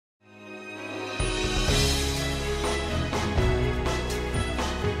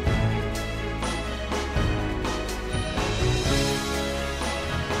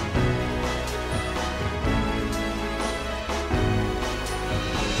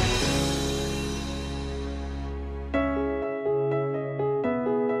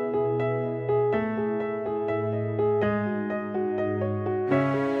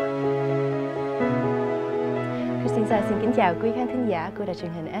Xin kính chào quý khán thính giả của đài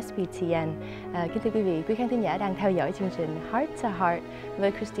truyền hình SBTN. Kính thưa quý vị, quý khán thính giả đang theo dõi chương trình Heart to Heart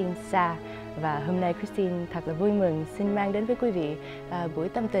với Kristine Sa. Và hôm nay Kristine thật là vui mừng xin mang đến với quý vị buổi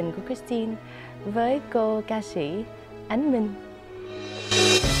tâm tình của Kristine với cô ca sĩ Ánh Minh.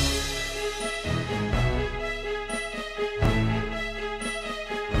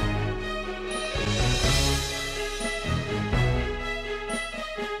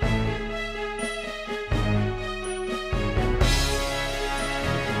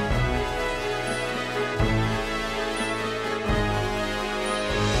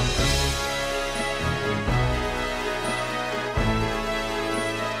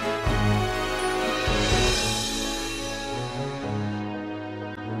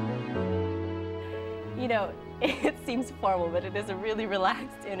 You know, it seems formal, but it is a really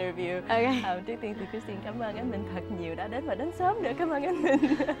relaxed interview. Okay. Trước tiên thì Kristine cảm ơn Ánh Minh thật nhiều đã đến và đến sớm nữa. Cảm ơn Ánh Minh.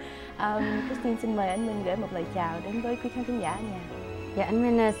 Kristine xin mời Ánh Minh gửi một lời chào đến với quý khán thính giả nha. Dạ, Ánh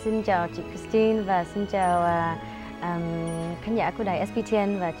Minh xin chào chị Kristine và xin chào khán giả của đài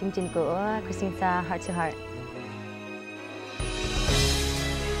SBTN và chương trình của Kristine Sa Heart to Heart.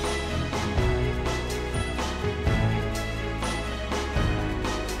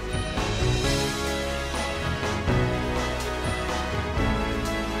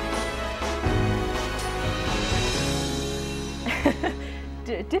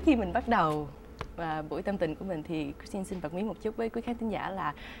 Trước khi mình bắt đầu buổi tâm tình của mình thì Kristine xin bật mí một chút với quý khán thính giả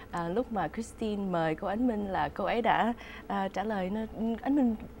là lúc mà Kristine mời cô Ánh Minh là cô ấy đã trả lời nó Ánh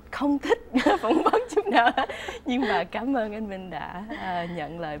Minh không thích phỏng vấn chút nào hết. Nhưng mà cảm ơn anh Minh đã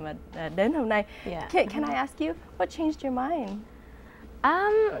nhận lời mà đến hôm nay. Yeah. Can I ask you what changed your mind?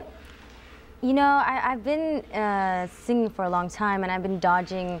 You know, I've been singing for a long time and I've been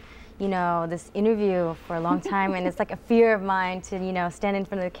dodging this interview for a long time, and it's like a fear of mine to, stand in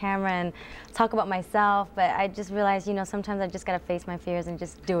front of the camera and talk about myself. But I just realized, sometimes I just gotta face my fears and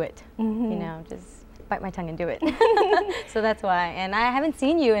just do it. Just bite my tongue and do it. So that's why. And I haven't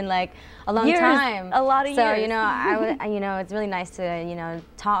seen you in like a long time. A lot of years. So it's really nice to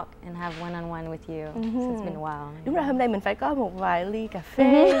talk and have one-on-one with you. So it's been a while. Đúng rồi, hôm nay mình phải có một vài ly cà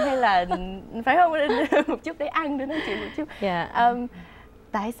phê hay là phải không một chút để ăn để nói chuyện một chút. Yeah.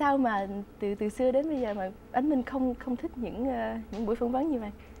 Tại sao mà từ xưa đến bây giờ mà Ánh Minh không thích những buổi phỏng vấn như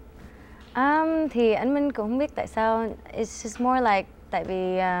vậy? Thì Ánh Minh cũng không biết tại sao. It's just more like tại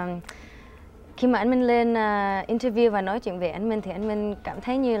vì khi mà Ánh Minh lên interview và nói chuyện về Ánh Minh thì Ánh Minh cảm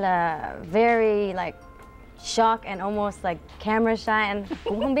thấy như là very like shocked and almost like camera shy and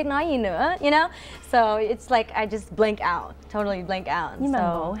cũng không biết nói gì nữa, So it's like I just blank out, totally blank out. Nhưng mà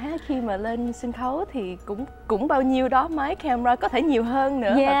ngộ hát khi mà lên sân khấu thì cũng bao nhiêu đó máy camera, có thể nhiều hơn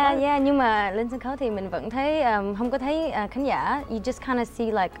nữa. Yeah, nhưng mà lên sân khấu thì mình vẫn thấy không có thấy khán giả. You just kind of see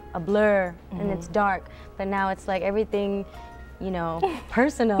like a blur and it's dark. But now it's like everything,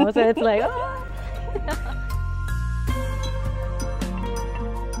 personal. So it's like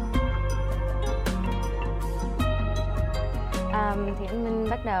thì Ánh Minh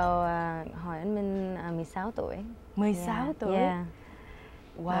bắt đầu hồi Ánh Minh 16 tuổi. 16 tuổi? Yeah.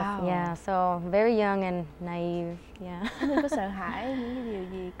 Wow. Yeah, so very young and naive. Yeah. Ánh Minh có sợ hãi những cái điều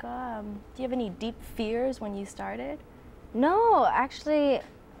gì? Do you have any deep fears when you started? No, actually,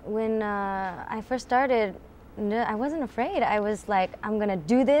 when I first started, I wasn't afraid. I was like, I'm gonna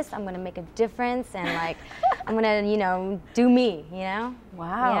do this. I'm gonna make a difference, and like, I'm gonna, do me.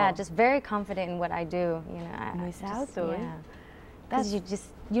 Wow. Yeah, just very confident in what I do. 16 tuổi. Yeah. Because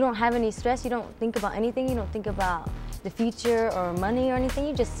you don't have any stress. You don't think about anything. You don't think about the future or money or anything.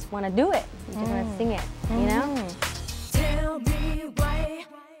 You just want to do it. You just want to sing it. Tell me why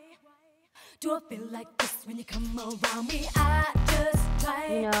do I feel like this when you come around me? I just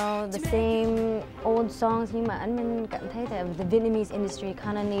the same old songs. Nhưng mà Ánh Minh cảm thấy that the Vietnamese industry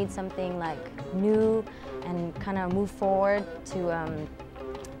kind of needs something like new and kind of move forward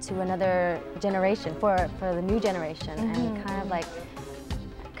to another generation for the new generation and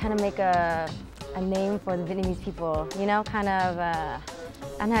kind of make a name for the Vietnamese people. I don't know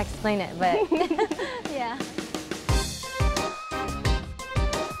how to explain it, but yeah.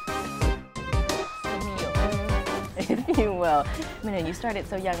 If you will. You started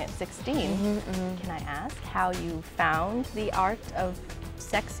so young at 16. Can I ask how you found the art of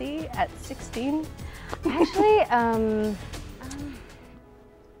sexy at 16? Actually,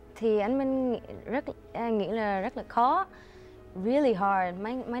 thì Ánh Minh nghĩ là rất là khó, really hard.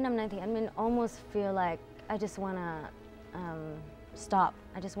 Mấy năm nay thì Ánh Minh almost feel like I just wanna stop.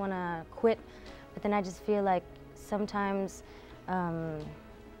 I just wanna quit. But then I just feel like sometimes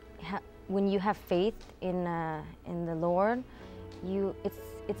when you have faith in the Lord,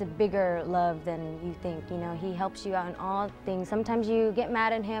 it's a bigger love than you think. You know, he helps you out in all things. Sometimes you get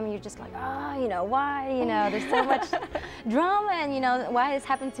mad at him, and you're just like, you know, why? You know, there's so much drama, and you know, why this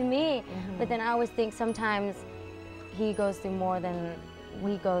happened to me? But then I always think sometimes he goes through more than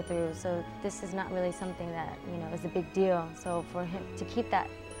we go through. So this is not really something that, you know, is a big deal. So for him to keep that,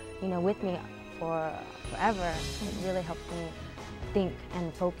 you know, with me for forever, it really helped me think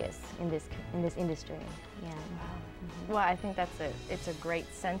and focus in this industry. Yeah. Well, I think it's a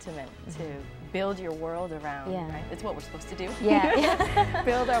great sentiment to build your world around, Yeah. right? It's what we're supposed to do. Yeah.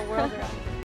 Build our world around.